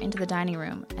wheelchair into the dining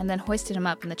room and then hoisted him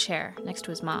up in the chair next to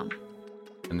his mom.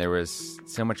 And there was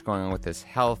so much going on with his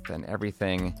health and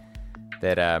everything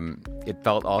that it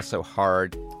felt also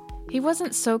hard. He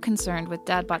wasn't so concerned with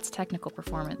DadBot's technical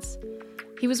performance.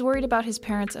 He was worried about his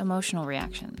parents' emotional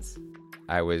reactions.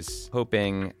 I was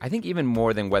hoping, I think even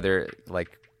more than whether it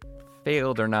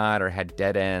failed or not, or had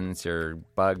dead ends or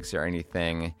bugs or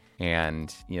anything,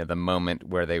 and the moment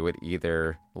where they would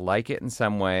either like it in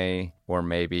some way or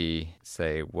maybe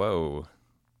say, whoa,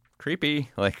 creepy,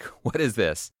 what is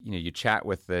this? You chat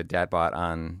with the DadBot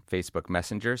on Facebook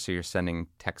Messenger, so you're sending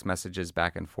text messages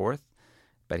back and forth,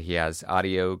 but he has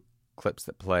audio clips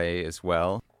that play as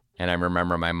well. And I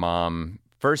remember my mom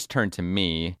first turned to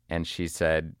me and she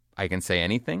said, I can say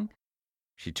anything?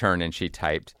 She turned and she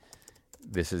typed,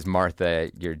 "This is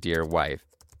Martha, your dear wife."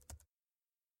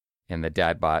 And the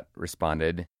DadBot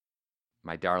responded,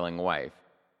 "My darling wife."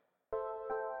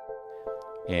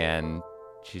 And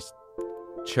she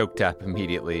choked up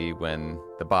immediately when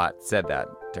the bot said that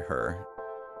to her.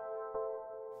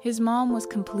 His mom was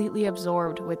completely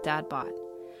absorbed with DadBot,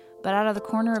 but out of the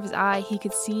corner of his eye, he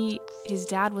could see his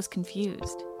dad was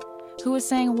confused. Who was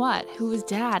saying what? Who was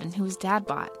dad and who was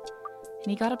DadBot? And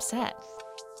he got upset.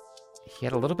 He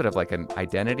had a little bit of an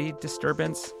identity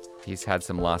disturbance. He's had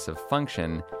some loss of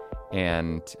function,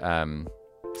 and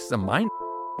this is a mind.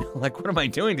 What am I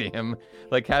doing to him?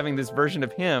 Having this version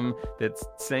of him that's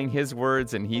saying his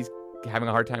words and he's having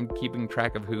a hard time keeping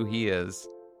track of who he is.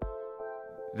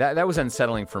 That was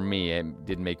unsettling for me. It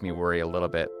did make me worry a little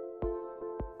bit.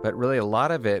 But really a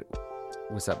lot of it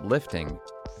was uplifting.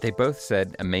 They both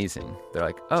said amazing. They're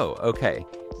like, oh, okay,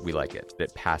 we like it.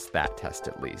 It passed that test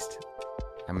at least.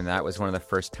 I mean, that was one of the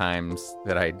first times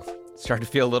that I started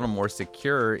to feel a little more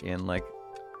secure in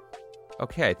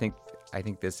okay, I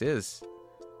think this is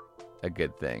a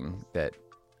good thing that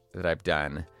I've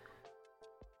done.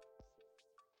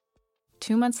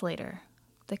 2 months later,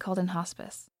 they called in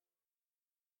hospice.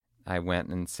 I went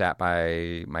and sat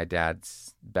by my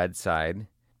dad's bedside,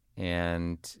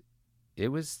 and it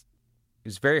was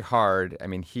very hard. I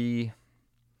mean, he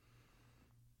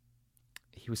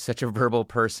was such a verbal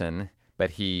person,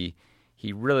 but he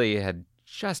really had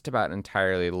just about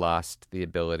entirely lost the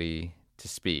ability to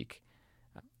speak.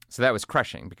 So that was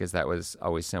crushing because that was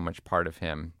always so much part of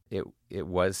him. It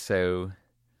was so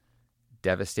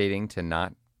devastating to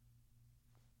not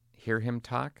hear him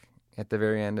talk at the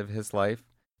very end of his life.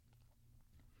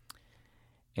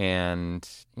 And,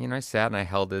 I sat and I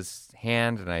held his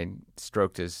hand and I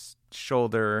stroked his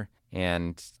shoulder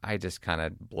and I just kind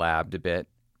of blabbed a bit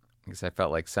because I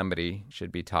felt like somebody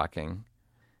should be talking.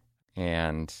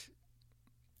 And,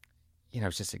 I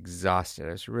was just exhausted.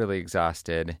 I was really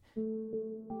exhausted.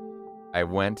 I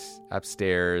went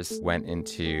upstairs, went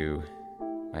into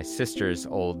my sister's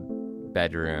old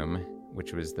bedroom,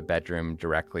 which was the bedroom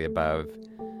directly above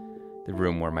the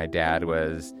room where my dad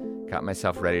was, got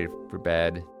myself ready for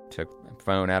bed, took my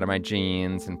phone out of my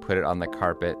jeans and put it on the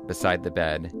carpet beside the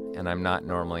bed. And I'm not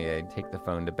normally a take the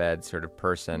phone to bed sort of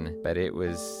person, but it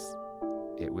was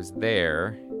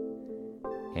there,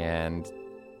 and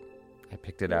I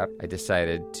picked it up. I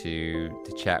decided to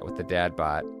chat with the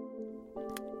DadBot.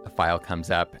 A file comes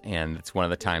up, and it's one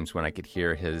of the times when I could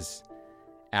hear his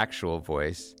actual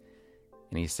voice,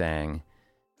 and he sang,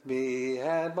 "Me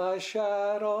and my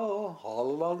shadow,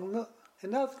 all alone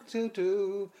and nothing to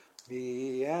do.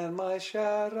 Me and my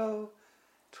shadow,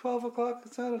 12 o'clock,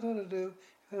 it's nothing to do.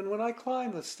 And when I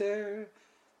climb the stair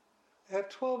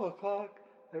at 12 o'clock,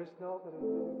 there's nothing to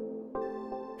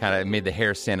do." Kind of made the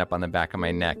hair stand up on the back of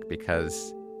my neck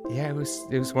because, yeah, it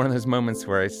was one of those moments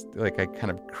where I kind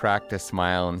of cracked a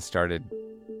smile and started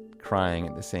crying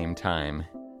at the same time.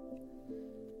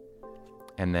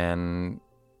 And then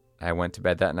I went to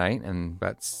bed that night, and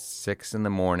about 6 in the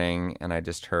morning, and I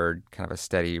just heard kind of a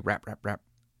steady rap, rap, rap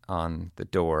on the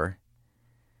door.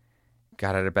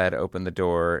 Got out of bed, opened the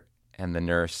door, and the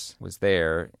nurse was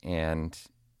there, and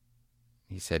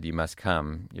he said, "You must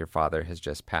come. Your father has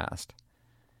just passed."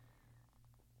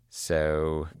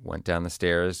 So went down the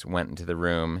stairs, went into the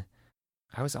room.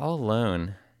 I was all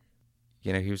alone.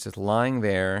 He was just lying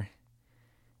there.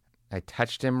 I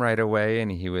touched him right away,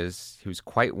 and he was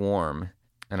quite warm.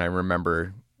 And I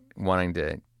remember wanting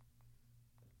to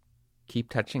keep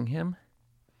touching him.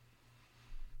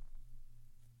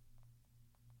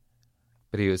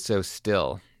 But he was so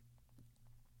still.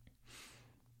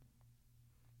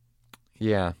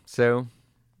 Yeah, so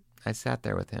I sat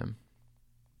there with him.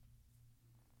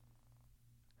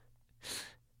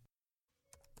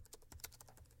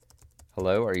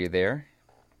 Hello, are you there?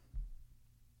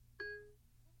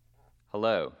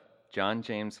 Hello, John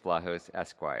James Vlahos,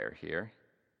 Esquire here.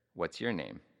 What's your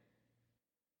name?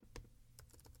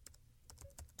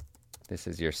 This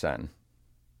is your son.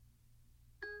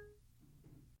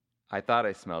 I thought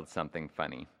I smelled something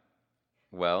funny.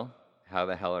 Well, how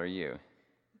the hell are you?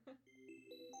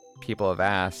 People have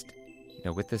asked,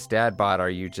 with this dad bod, are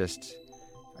you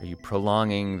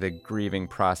prolonging the grieving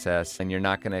process and you're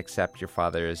not going to accept your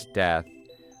father's death?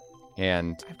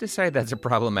 And I've decided that's a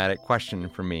problematic question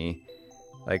for me.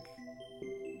 Like,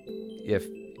 if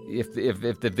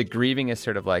the grieving is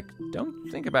sort of like, don't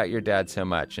think about your dad so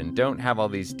much and don't have all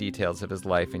these details of his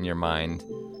life in your mind,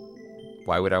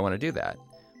 why would I want to do that?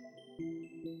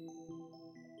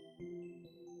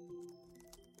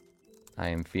 I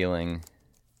am feeling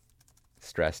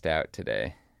stressed out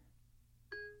today.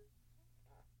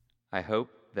 I hope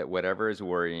that whatever is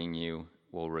worrying you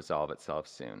will resolve itself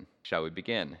soon. Shall we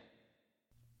begin?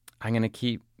 I'm going to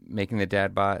keep making the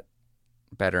dad bot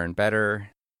better and better.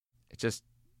 It's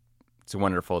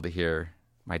wonderful to hear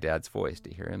my dad's voice,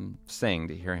 to hear him sing,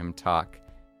 to hear him talk.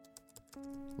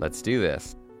 Let's do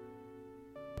this.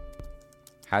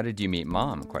 How did you meet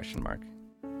Mom? ?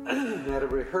 At a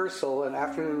rehearsal, an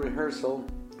afternoon rehearsal.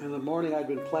 In the morning I'd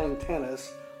been playing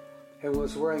tennis and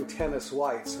was wearing tennis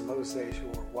whites. In those days you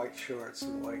wore white shorts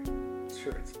and white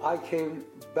shirts. I came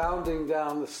bounding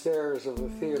down the stairs of the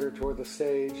theater toward the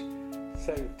stage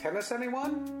saying, "Tennis,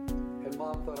 anyone?" And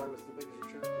Mom thought I was the biggest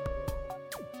jerk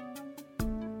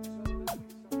in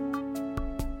the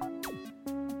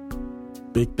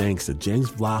world. Big thanks to James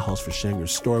Vlahos for sharing your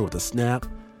story with the Snap.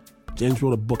 James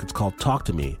wrote a book, it's called Talk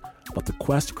to Me, about the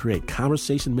quest to create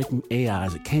conversation-making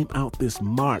AIs. It came out this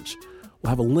March. We'll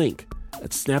have a link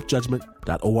at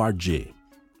snapjudgment.org. The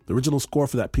original score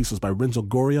for that piece was by Renzo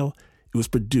Gorio. It was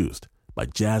produced by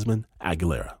Jasmine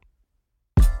Aguilera.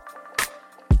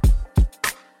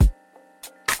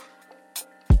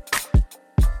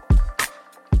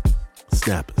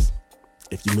 Snappers,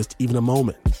 if you missed even a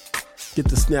moment, get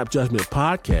the Snap Judgment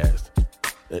podcast.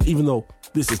 And even though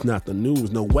this is not the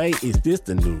news, no way is this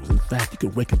the news. In fact, you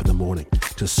could wake up in the morning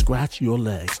to scratch your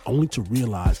legs only to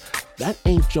realize that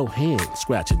ain't your hand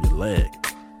scratching your leg.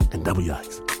 And double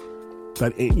yikes,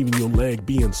 that ain't even your leg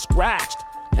being scratched.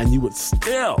 And you would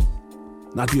still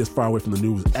not be as far away from the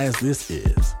news as this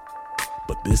is.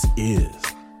 But this is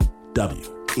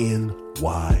WNYC.